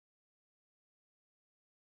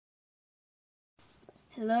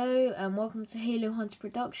Hello and welcome to Halo Hunter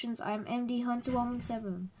Productions. I'm MD Hunter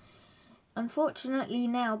 117. Unfortunately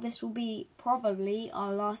now this will be probably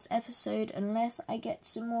our last episode unless I get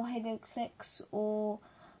some more Halo clicks or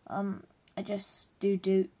I just do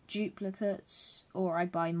duplicates or I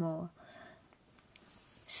buy more.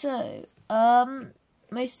 So,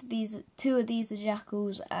 two of these are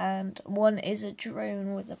jackals and one is a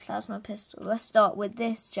drone with a plasma pistol. Let's start with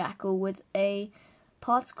this jackal with a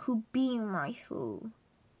particle beam rifle.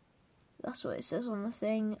 That's what it says on the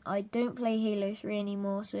thing. I don't play Halo 3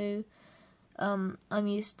 anymore, so I'm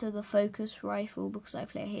used to the focus rifle because I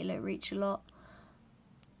play Halo Reach a lot.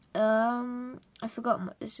 I've forgotten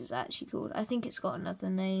what this is actually called. I think it's got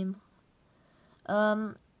another name.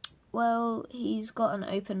 Well, he's got an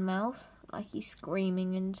open mouth, like he's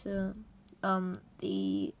screaming into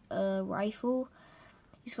the rifle.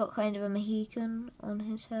 He's got kind of a Mohican on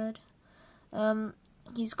his head.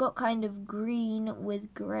 He's got kind of green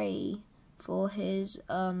with grey for his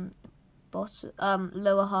lower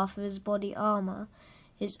half of his body armour.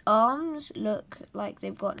 His arms look like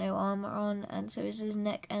they've got no armour on, and so is his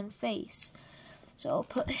neck and face. So I'll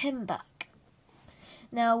put him back.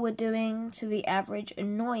 Now we're doing to the average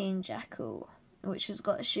annoying jackal, which has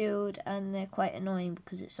got a shield, and they're quite annoying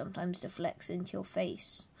because it sometimes deflects into your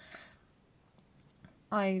face.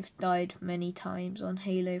 I've died many times on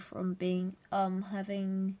Halo from being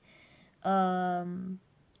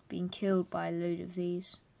being killed by a load of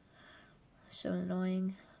these. So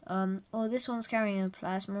annoying. This one's carrying a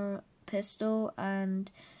plasma pistol,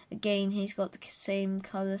 and again he's got the same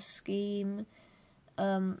colour scheme.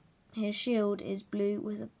 His shield is blue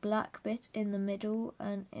with a black bit in the middle,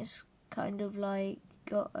 and it's kind of like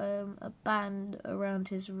got a band around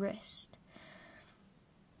his wrist.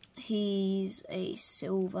 He's a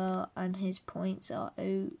silver and his points are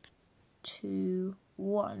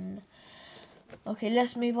 021. Okay,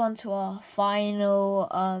 let's move on to our final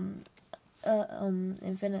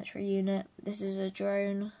infantry unit. This is a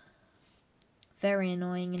drone. Very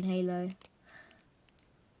annoying in Halo.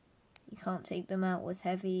 You can't take them out with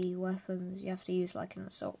heavy weapons. You have to use like an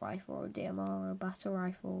assault rifle or a DMR or a battle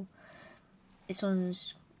rifle. This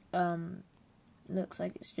one's looks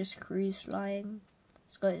like it's just cruise flying.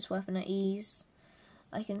 It's got its weapon at ease.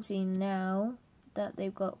 I can see now that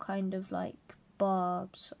they've got kind of like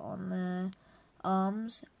barbs on their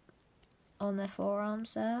arms, on their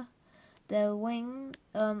forearms there. Their wing,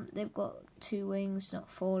 they've got 2 wings, not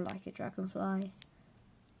 4 like a dragonfly.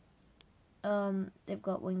 They've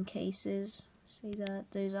got wing cases. See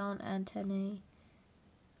that? Those aren't antennae.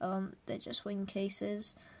 They're just wing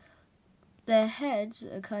cases. Their heads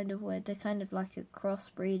are kind of weird. They're kind of like a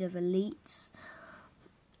crossbreed of elites.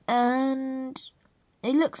 And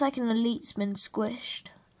it looks like an elite's been squished.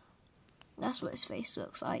 That's what his face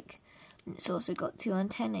looks like. And it's also got 2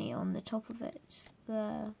 antennae on the top of it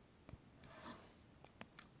there.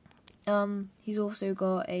 He's also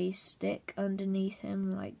got a stick underneath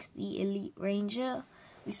him, like the Elite Ranger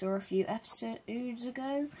we saw a few episodes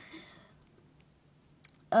ago.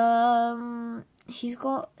 He's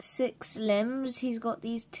got 6 limbs. He's got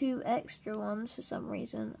these 2 extra ones for some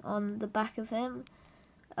reason on the back of him.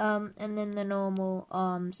 And then the normal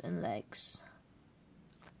arms and legs.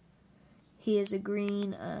 He is a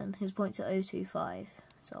green and his points are 025,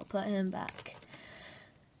 so I'll put him back.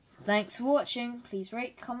 Thanks for watching. Please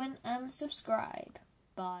rate, comment and subscribe.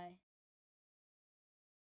 Bye.